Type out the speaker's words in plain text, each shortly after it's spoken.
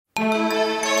The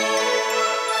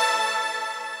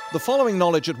following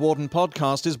Knowledge at Wharton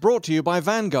podcast is brought to you by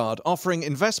Vanguard, offering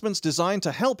investments designed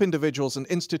to help individuals and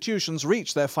institutions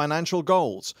reach their financial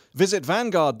goals. Visit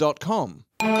Vanguard.com.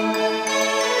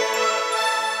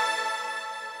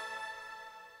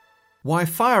 Why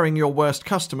firing your worst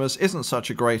customers isn't such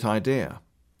a great idea.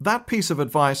 That piece of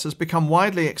advice has become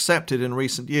widely accepted in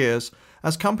recent years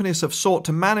as companies have sought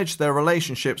to manage their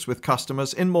relationships with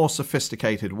customers in more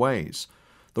sophisticated ways.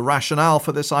 The rationale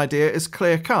for this idea is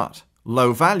clear-cut.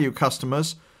 Low-value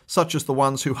customers, such as the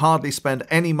ones who hardly spend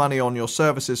any money on your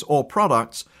services or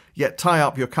products, yet tie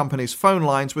up your company's phone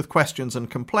lines with questions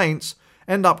and complaints,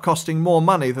 end up costing more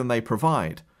money than they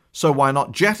provide. So why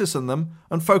not jettison them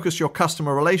and focus your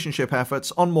customer relationship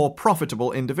efforts on more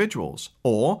profitable individuals?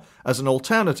 Or, as an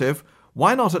alternative,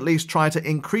 why not at least try to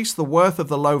increase the worth of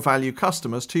the low-value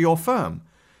customers to your firm?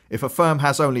 If a firm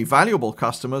has only valuable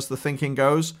customers, the thinking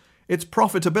goes, its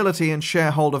profitability and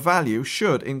shareholder value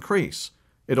should increase.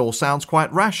 It all sounds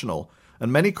quite rational,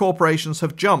 and many corporations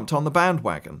have jumped on the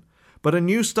bandwagon. But a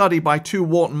new study by two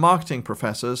Wharton marketing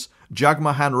professors,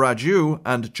 Jagmohan Raju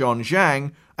and John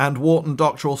Zhang, and Wharton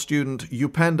doctoral student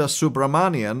Upenda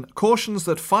Subramanian, cautions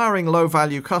that firing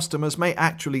low-value customers may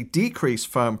actually decrease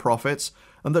firm profits,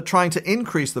 and that trying to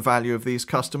increase the value of these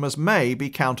customers may be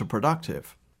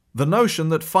counterproductive. The notion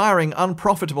that firing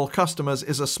unprofitable customers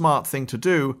is a smart thing to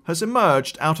do has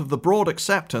emerged out of the broad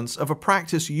acceptance of a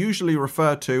practice usually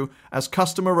referred to as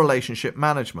customer relationship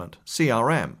management,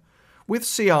 CRM. With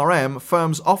CRM,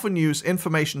 firms often use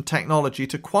information technology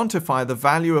to quantify the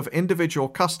value of individual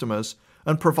customers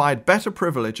and provide better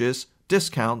privileges,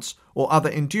 discounts, or other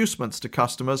inducements to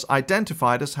customers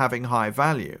identified as having high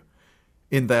value.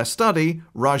 In their study,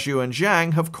 Raju and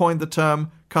Zhang have coined the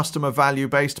term Customer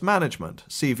Value-Based Management,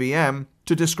 CVM,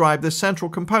 to describe this central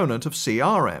component of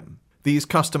CRM. These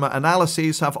customer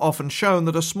analyses have often shown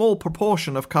that a small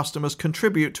proportion of customers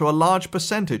contribute to a large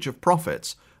percentage of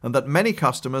profits, and that many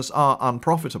customers are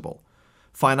unprofitable.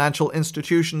 Financial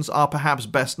institutions are perhaps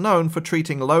best known for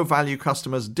treating low-value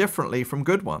customers differently from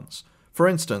good ones. For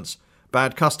instance,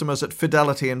 bad customers at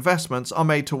Fidelity Investments are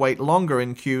made to wait longer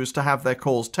in queues to have their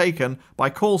calls taken by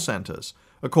call centers,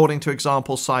 according to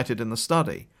examples cited in the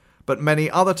study. But many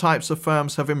other types of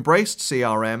firms have embraced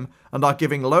CRM and are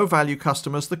giving low-value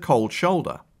customers the cold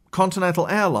shoulder. Continental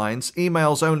Airlines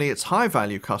emails only its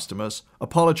high-value customers,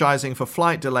 apologizing for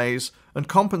flight delays and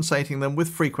compensating them with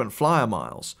frequent flyer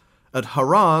miles. At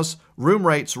Harrah's, room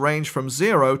rates range from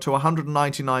 $0 to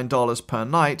 $199 per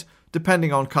night,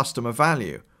 depending on customer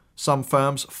value. Some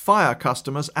firms fire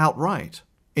customers outright.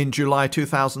 In July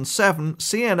 2007,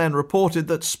 CNN reported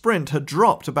that Sprint had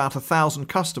dropped about 1,000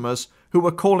 customers who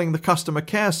were calling the customer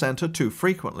care center too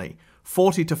frequently,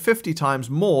 40 to 50 times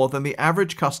more than the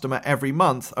average customer every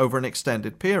month over an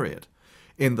extended period.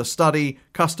 In the study,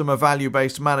 Customer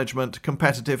Value-Based Management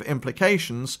Competitive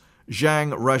Implications,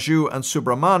 Zhang, Raju, and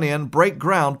Subramanian break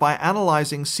ground by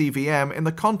analyzing CVM in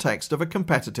the context of a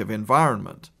competitive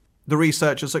environment. The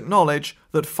researchers acknowledge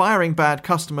that firing bad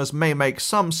customers may make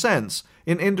some sense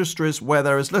in industries where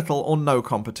there is little or no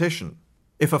competition.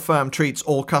 If a firm treats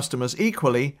all customers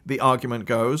equally, the argument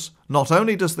goes, not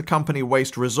only does the company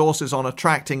waste resources on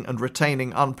attracting and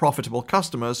retaining unprofitable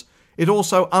customers, it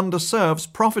also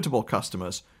underserves profitable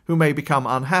customers who may become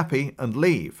unhappy and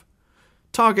leave.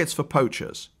 Targets for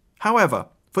poachers. However,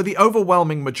 for the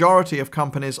overwhelming majority of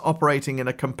companies operating in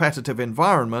a competitive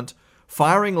environment,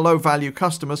 firing low-value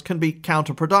customers can be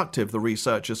counterproductive, the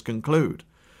researchers conclude.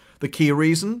 The key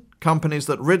reason? Companies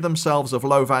that rid themselves of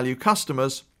low-value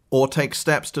customers or take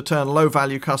steps to turn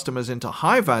low-value customers into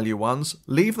high-value ones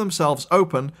leave themselves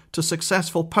open to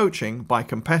successful poaching by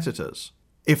competitors.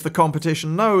 If the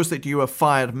competition knows that you have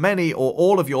fired many or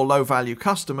all of your low-value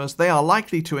customers, they are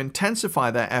likely to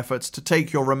intensify their efforts to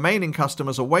take your remaining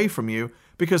customers away from you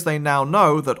because they now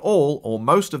know that all or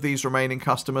most of these remaining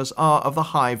customers are of the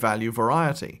high-value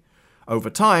variety. Over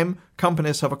time,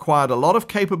 companies have acquired a lot of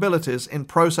capabilities in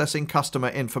processing customer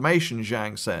information,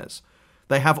 Zhang says.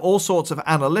 They have all sorts of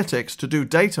analytics to do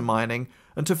data mining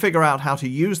and to figure out how to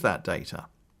use that data.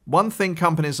 One thing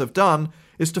companies have done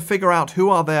is to figure out who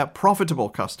are their profitable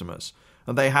customers,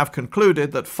 and they have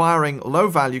concluded that firing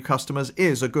low-value customers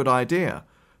is a good idea.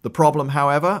 The problem,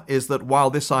 however, is that while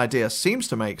this idea seems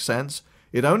to make sense,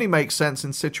 it only makes sense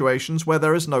in situations where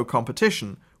there is no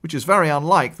competition, which is very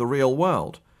unlike the real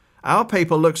world. Our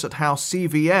paper looks at how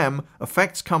CVM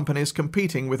affects companies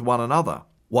competing with one another.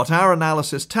 What our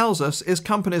analysis tells us is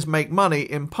companies make money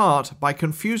in part by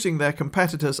confusing their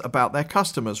competitors about their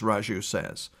customers, Raju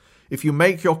says. If you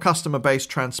make your customer base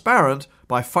transparent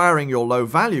by firing your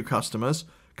low-value customers,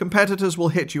 competitors will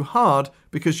hit you hard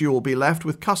because you will be left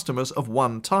with customers of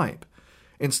one type.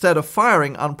 Instead of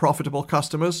firing unprofitable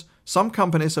customers, some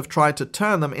companies have tried to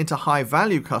turn them into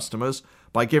high-value customers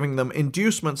by giving them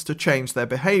inducements to change their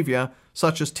behavior,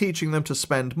 such as teaching them to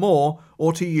spend more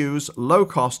or to use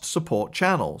low-cost support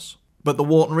channels. But the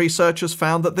Wharton researchers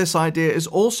found that this idea is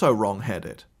also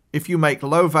wrong-headed. If you make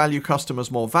low-value customers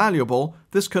more valuable,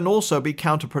 this can also be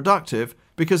counterproductive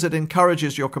because it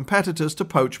encourages your competitors to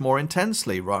poach more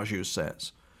intensely, Raju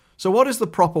says. So what is the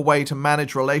proper way to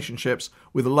manage relationships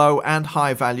with low and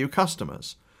high-value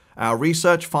customers? Our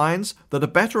research finds that a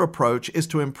better approach is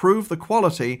to improve the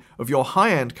quality of your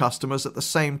high-end customers at the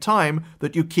same time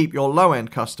that you keep your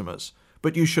low-end customers.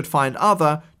 But you should find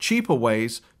other, cheaper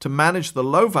ways to manage the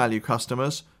low-value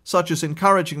customers, such as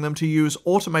encouraging them to use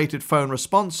automated phone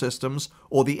response systems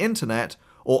or the internet,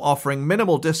 or offering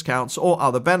minimal discounts or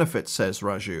other benefits, says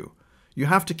Raju. You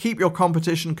have to keep your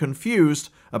competition confused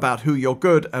about who your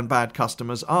good and bad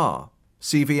customers are.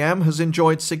 CVM has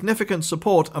enjoyed significant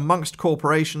support amongst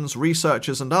corporations,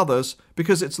 researchers and others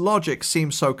because its logic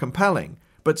seems so compelling,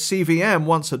 but CVM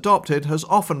once adopted has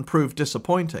often proved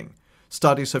disappointing.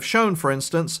 Studies have shown, for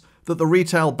instance, that the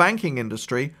retail banking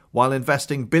industry, while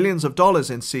investing billions of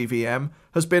dollars in CVM,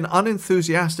 has been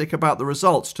unenthusiastic about the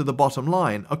results to the bottom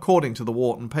line, according to the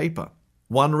Wharton paper.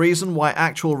 One reason why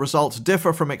actual results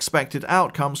differ from expected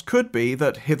outcomes could be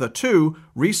that hitherto,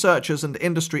 researchers and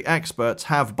industry experts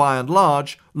have, by and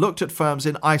large, looked at firms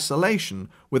in isolation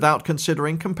without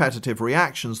considering competitive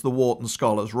reactions, the Wharton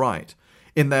scholars write.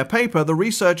 In their paper, the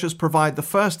researchers provide the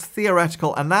first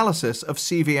theoretical analysis of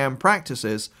CVM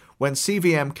practices when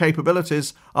CVM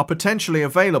capabilities are potentially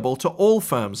available to all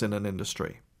firms in an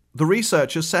industry. The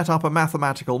researchers set up a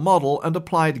mathematical model and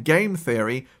applied game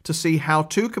theory to see how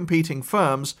two competing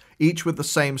firms, each with the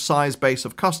same size base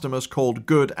of customers called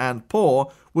good and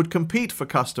poor, would compete for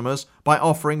customers by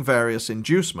offering various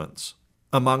inducements.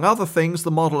 Among other things,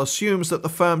 the model assumes that the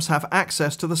firms have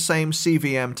access to the same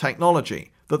CVM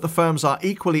technology, that the firms are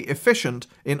equally efficient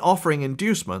in offering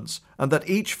inducements, and that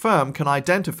each firm can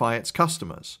identify its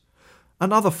customers.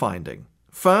 Another finding: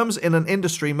 firms in an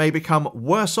industry may become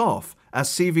worse off as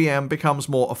CVM becomes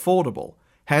more affordable.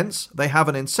 Hence, they have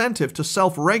an incentive to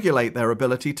self-regulate their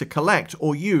ability to collect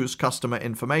or use customer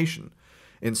information.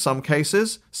 In some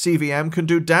cases, CVM can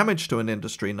do damage to an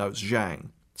industry, notes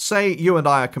Zhang. Say you and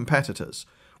I are competitors.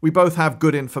 We both have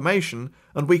good information,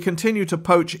 and we continue to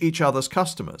poach each other's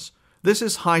customers. This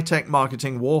is high-tech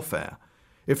marketing warfare.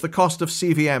 If the cost of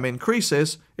CVM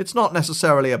increases, it's not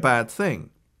necessarily a bad thing.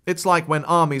 It's like when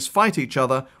armies fight each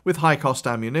other with high-cost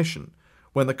ammunition.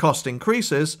 When the cost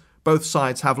increases, both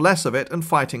sides have less of it and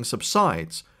fighting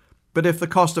subsides. But if the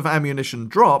cost of ammunition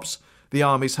drops, the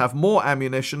armies have more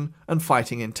ammunition and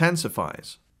fighting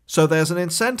intensifies. So there's an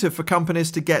incentive for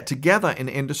companies to get together in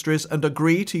industries and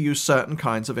agree to use certain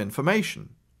kinds of information.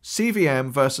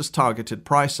 CVM versus targeted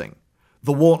pricing.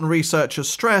 The Wharton researchers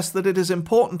stress that it is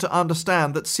important to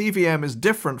understand that CVM is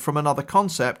different from another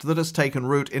concept that has taken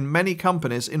root in many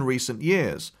companies in recent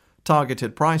years: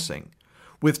 targeted pricing.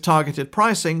 With targeted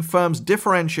pricing, firms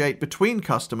differentiate between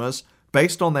customers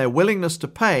based on their willingness to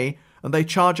pay, and they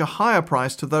charge a higher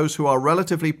price to those who are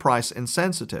relatively price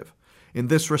insensitive. In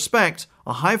this respect,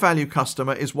 a high-value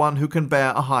customer is one who can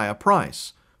bear a higher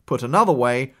price. Put another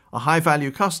way, a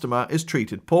high-value customer is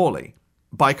treated poorly.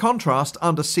 By contrast,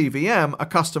 under CVM, a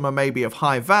customer may be of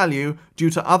high value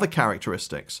due to other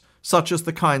characteristics, such as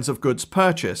the kinds of goods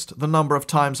purchased, the number of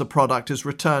times a product is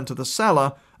returned to the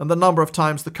seller, and the number of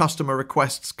times the customer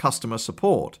requests customer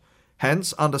support.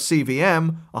 Hence, under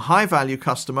CVM, a high-value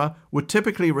customer would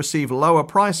typically receive lower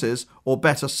prices or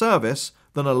better service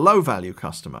than a low-value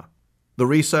customer. The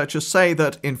researchers say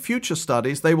that in future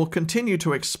studies they will continue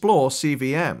to explore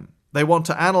CVM. They want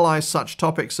to analyze such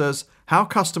topics as how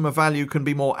customer value can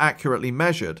be more accurately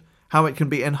measured, how it can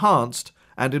be enhanced,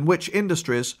 and in which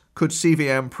industries could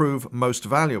CVM prove most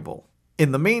valuable.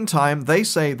 In the meantime, they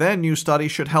say their new study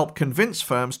should help convince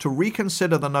firms to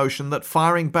reconsider the notion that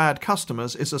firing bad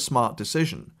customers is a smart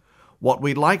decision. What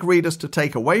we'd like readers to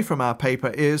take away from our paper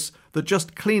is that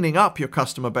just cleaning up your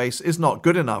customer base is not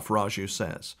good enough, Raju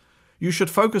says. You should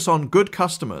focus on good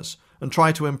customers and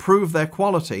try to improve their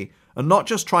quality and not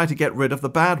just try to get rid of the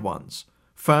bad ones.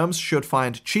 Firms should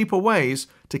find cheaper ways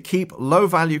to keep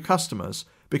low-value customers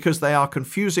because they are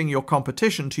confusing your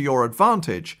competition to your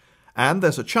advantage, and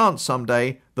there's a chance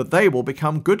someday that they will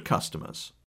become good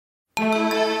customers.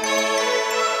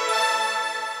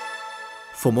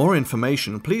 For more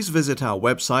information, please visit our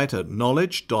website at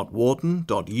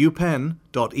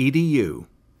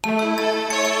knowledge.wharton.upenn.edu.